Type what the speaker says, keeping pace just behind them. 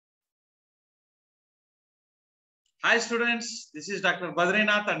Hi students, this is Dr.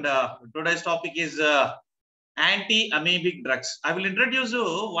 Badrinath and today's topic is anti-amoebic drugs. I will introduce you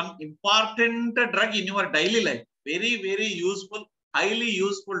one important drug in your daily life. Very useful, highly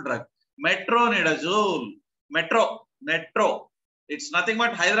useful drug. Metronidazole. Metro. It's nothing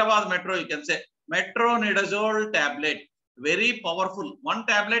but Hyderabad metro, you can say. Metronidazole tablet. Very powerful. One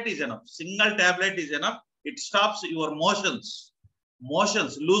tablet is enough. Single tablet is enough. It stops your motions.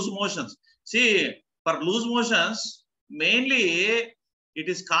 Loose motions. See, for loose motions, mainly it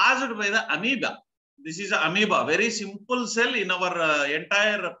is caused by the amoeba. This is an amoeba, very simple cell in our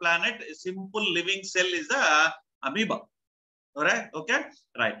entire planet. Simple living cell is the amoeba. All right, okay,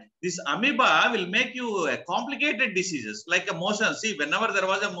 right. This amoeba will make you complicated diseases like a motion. See, whenever there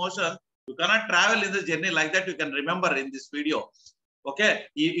was a motion, you cannot travel in the journey like that. You can remember in this video. Okay,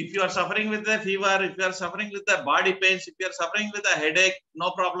 if you are suffering with a fever, if you are suffering with the body pains, if you are suffering with a headache, no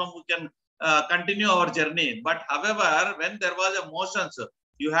problem, we can continue our journey. But however, when there was a motions,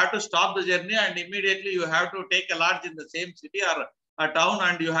 you have to stop the journey and immediately you have to take a lodge in the same city or a town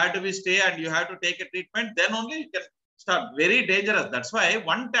and you have to be stay and you have to take a treatment. Then only you can start. Very dangerous. That's why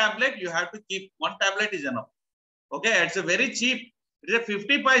one tablet you have to keep. One tablet is enough. Okay, it's a very cheap. It is a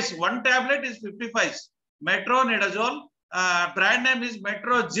 50 pice. One tablet is 50 pice. Metronidazole. Brand name is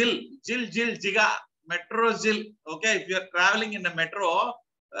Metrogil. Jiga. Metrogil. Okay, if you are traveling in a metro,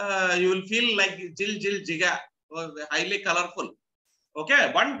 you will feel like Jiga. Highly colorful.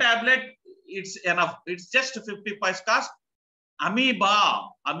 Okay, one tablet, it's enough. It's just 50 pice cost. Amoeba,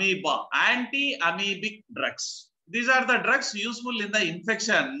 anti-amoebic drugs. These are the drugs useful in the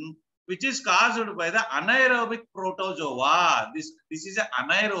infection which is caused by the anaerobic protozoa. This is an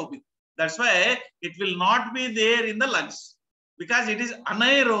anaerobic. That's why it will not be there in the lungs because it is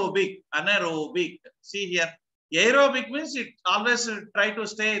anaerobic. See here, aerobic means it always try to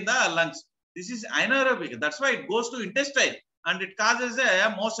stay in the lungs. This is anaerobic. That's why it goes to intestine and it causes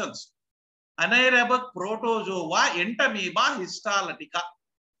motions. Anaerobic protozoa, entamoeba histolytica.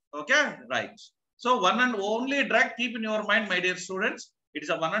 Okay, right. So one and only drug, keep in your mind, my dear students. It is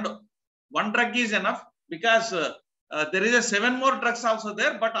a one drug is enough because there is a 7 more drugs also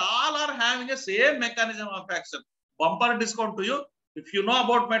there, but all are having a same mechanism of action. Bumper discount to you. If you know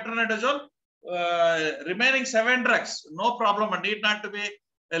about metronidazole, remaining 7 drugs, no problem, and need not to be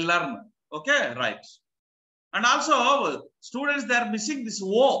learned. Okay, right. And also, students, they are missing this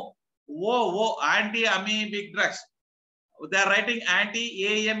O, anti-amoebic drugs. They are writing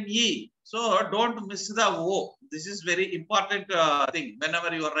anti-AME. So don't miss the O. This is very important thing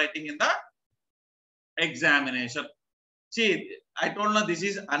whenever you are writing in the examination. See, I told you this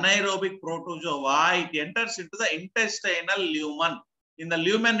is anaerobic protozoa. It enters into the intestinal lumen. In the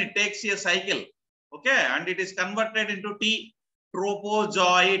lumen, it takes a cycle. Okay, and it is converted into T,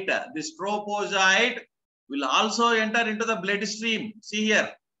 tropozoite. This tropozoite will also enter into the bloodstream. See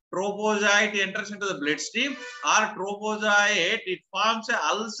here, tropozoite enters into the bloodstream, or tropozoite, it forms an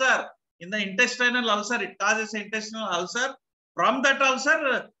ulcer. In the intestinal ulcer, it causes an intestinal ulcer. From that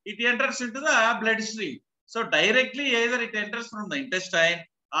ulcer, it enters into the bloodstream. So directly, either it enters from the intestine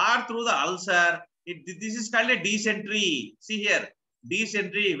or through the ulcer. This is called a dysentery. See here,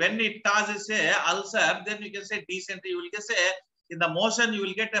 dysentery. When it causes a ulcer, then you can say dysentery. You will just say in the motion, you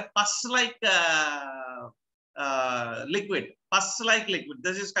will get a pus-like liquid. Pus-like liquid.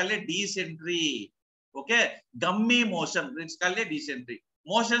 This is called a dysentery. Okay, gummy motion. It's called a dysentery.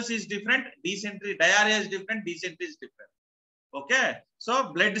 Motions is different. Dysentery, diarrhea is different. Dysentery is different. Okay,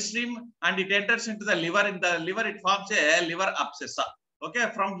 so bloodstream and it enters into the liver. In the liver, it forms a liver abscessa. Okay,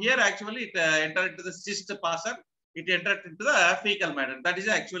 from here actually it entered into the cyst passer. It entered into the fecal matter. That is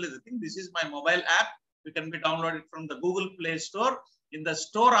actually the thing. This is my mobile app. You can be downloaded from the Google Play Store. In the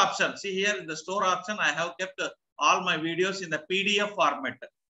store option, see here in the store option, I have kept all my videos in the PDF format.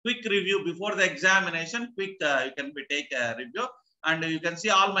 Quick review before the examination. Quick, you can be take a review, and you can see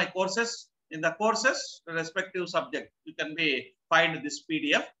all my courses. In the courses, respective subject, you can be find this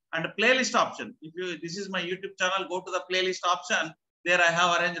PDF and playlist option. If you this is my YouTube channel, go to the playlist option. There I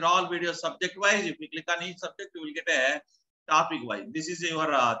have arranged all videos subject wise. If you click on each subject, you will get a topic wise. This is your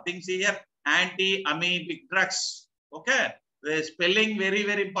things here. Anti-amoebic drugs. Okay, the spelling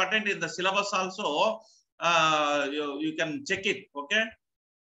very important in the syllabus also. You can check it. Okay.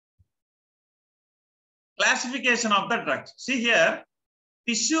 Classification of the drugs. See here.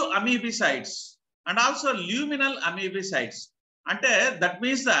 Tissue amoebicides and also luminal amoebicides. And that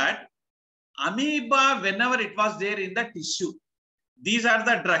means that amoeba, whenever it was there in the tissue, these are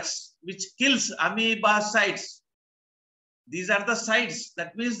the drugs which kills amoebicides. These are the sites.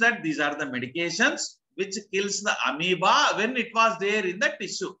 That means that these are the medications which kills the amoeba when it was there in the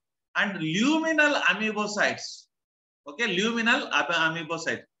tissue. And luminal amoebicides. Okay, luminal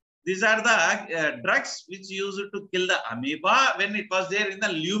amoebicides. These are the drugs which used to kill the amoeba when it was there in the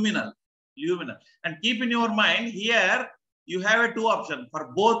luminal. And keep in your mind here, you have two options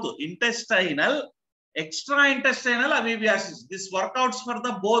for both intestinal, extra-intestinal amoebiasis. This workouts for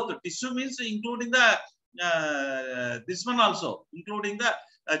the both. Tissue means including the this one also, including the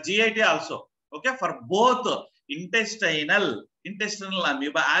GIT also. Okay, for both intestinal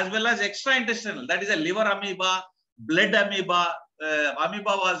amoeba as well as extra-intestinal. That is a liver amoeba, blood amoeba.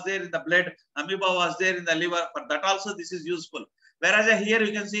 Amoeba was there in the blood, amoeba was there in the liver. For that also this is useful. Whereas here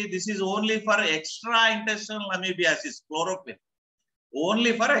you can see this is only for extra-intestinal amoebiasis, chloroquine.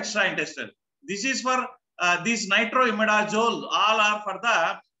 Only for extra-intestinal. This is for these nitroimidazoles. All are for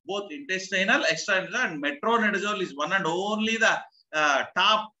the both intestinal, extra-intestinal, and metronidazole is one and only the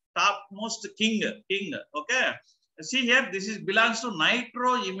topmost king. Okay. See here, this is belongs to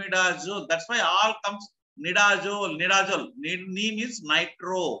nitroimidazole. That's why all comes nidazole. Ni means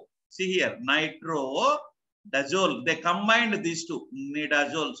nitro. See here, nitrodazole. They combined these two,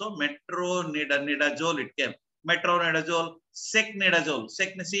 nidazole. So metronidazole it came. Metronidazole, secnidazole.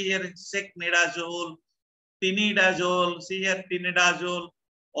 See here, secnidazole, tinidazole. See here, tinidazole,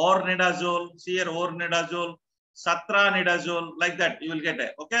 ornidazole. See here, ornidazole, satranidazole. Like that, you will get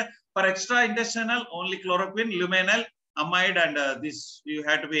it. Okay. For extra-intestinal, only chloroquine, luminal, amide, and this you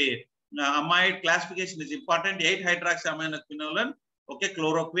have to be amide classification is important. 8-hydroxyaminoquinoline. Okay,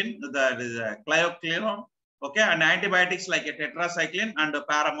 chloroquine, that is clioclinone. Okay, and antibiotics like a tetracycline and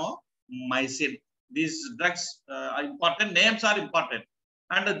paramomycin. These drugs are important. Names are important,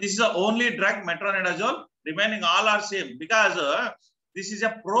 and this is the only drug, metronidazole. Remaining all are same because this is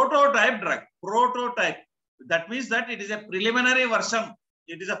a prototype drug. Prototype. That means that it is a preliminary version.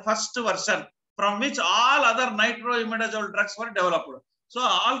 It is a first version from which all other nitroimidazole drugs were developed. So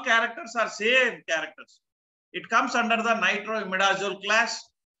all characters are same characters. It comes under the nitroimidazole class.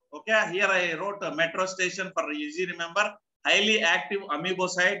 Okay, here I wrote a metro station for easy remember. Highly active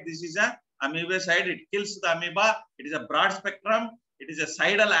amoebicide. This is a amoebicide. It kills the amoeba. It is a broad spectrum. It is a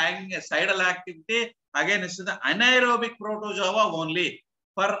sidal activity. Again, it's the anaerobic protozoa only.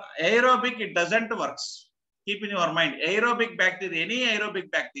 For aerobic, it doesn't work. Keep in your mind, aerobic bacteria, any aerobic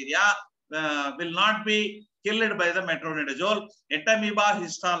bacteria will not be killed by the metronidazole. Entamoeba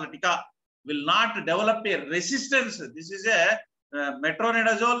histolytica will not develop a resistance. This is a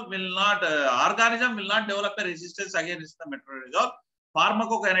metronidazole will not, organism will not develop a resistance against the metronidazole.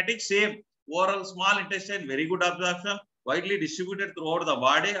 Pharmacokinetics, same. Oral, small intestine, very good absorption, widely distributed throughout the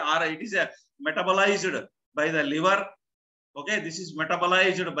body, or it is metabolized by the liver. Okay, this is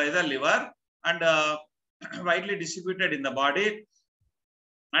metabolized by the liver and widely distributed in the body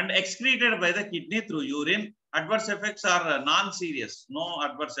and excreted by the kidney through urine. Adverse effects are non-serious. No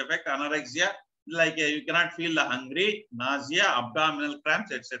adverse effect. Anorexia, like you cannot feel the hungry, nausea, abdominal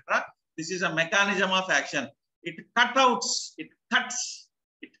cramps, etc. This is a mechanism of action. It cuts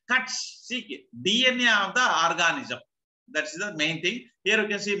see, DNA of the organism. That's the main thing. Here you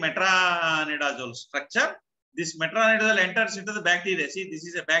can see metronidazole structure. This metronidazole enters into the bacteria. See, this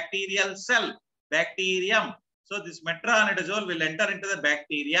is a bacterial cell. Bacterium. So this metronidazole will enter into the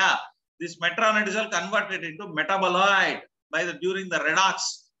bacteria. This metronidazole converted into metabolite by the during the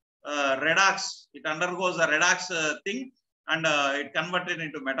redox. It undergoes a redox thing and it converted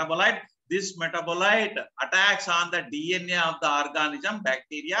into metabolite. This metabolite attacks on the DNA of the organism,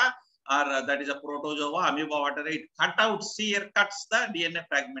 bacteria, or that is a protozoa, amoeba, whatever. It cuts the DNA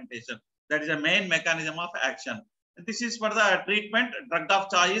fragmentation. That is the main mechanism of action. This is for the treatment, drug of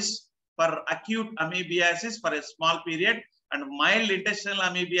choice for acute amoebiasis for a small period and mild intestinal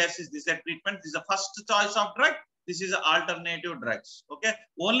amoebiasis. This is a treatment. This is the first choice of drug. This is alternative drugs. Okay,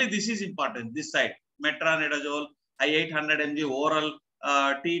 only this is important. This side, metronidazole, 800 mg oral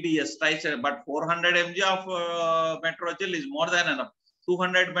TDS, but 400 mg of metrozole is more than enough.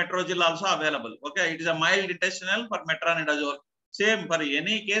 200 metrozole also available. Okay, it is a mild intestinal for metronidazole. Same for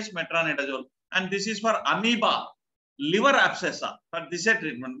any case metronidazole. And this is for amoeba, liver abscessa. For this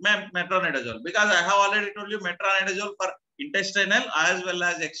treatment, metronidazole. Because I have already told you metronidazole for intestinal as well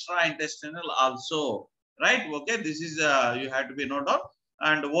as extra-intestinal also. Right? Okay, this is you have to be noted down.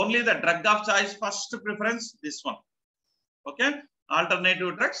 And only the drug of choice first preference, this one. Okay,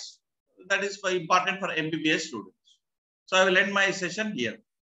 alternative drugs, that is important for MBBS students. So I will end my session here.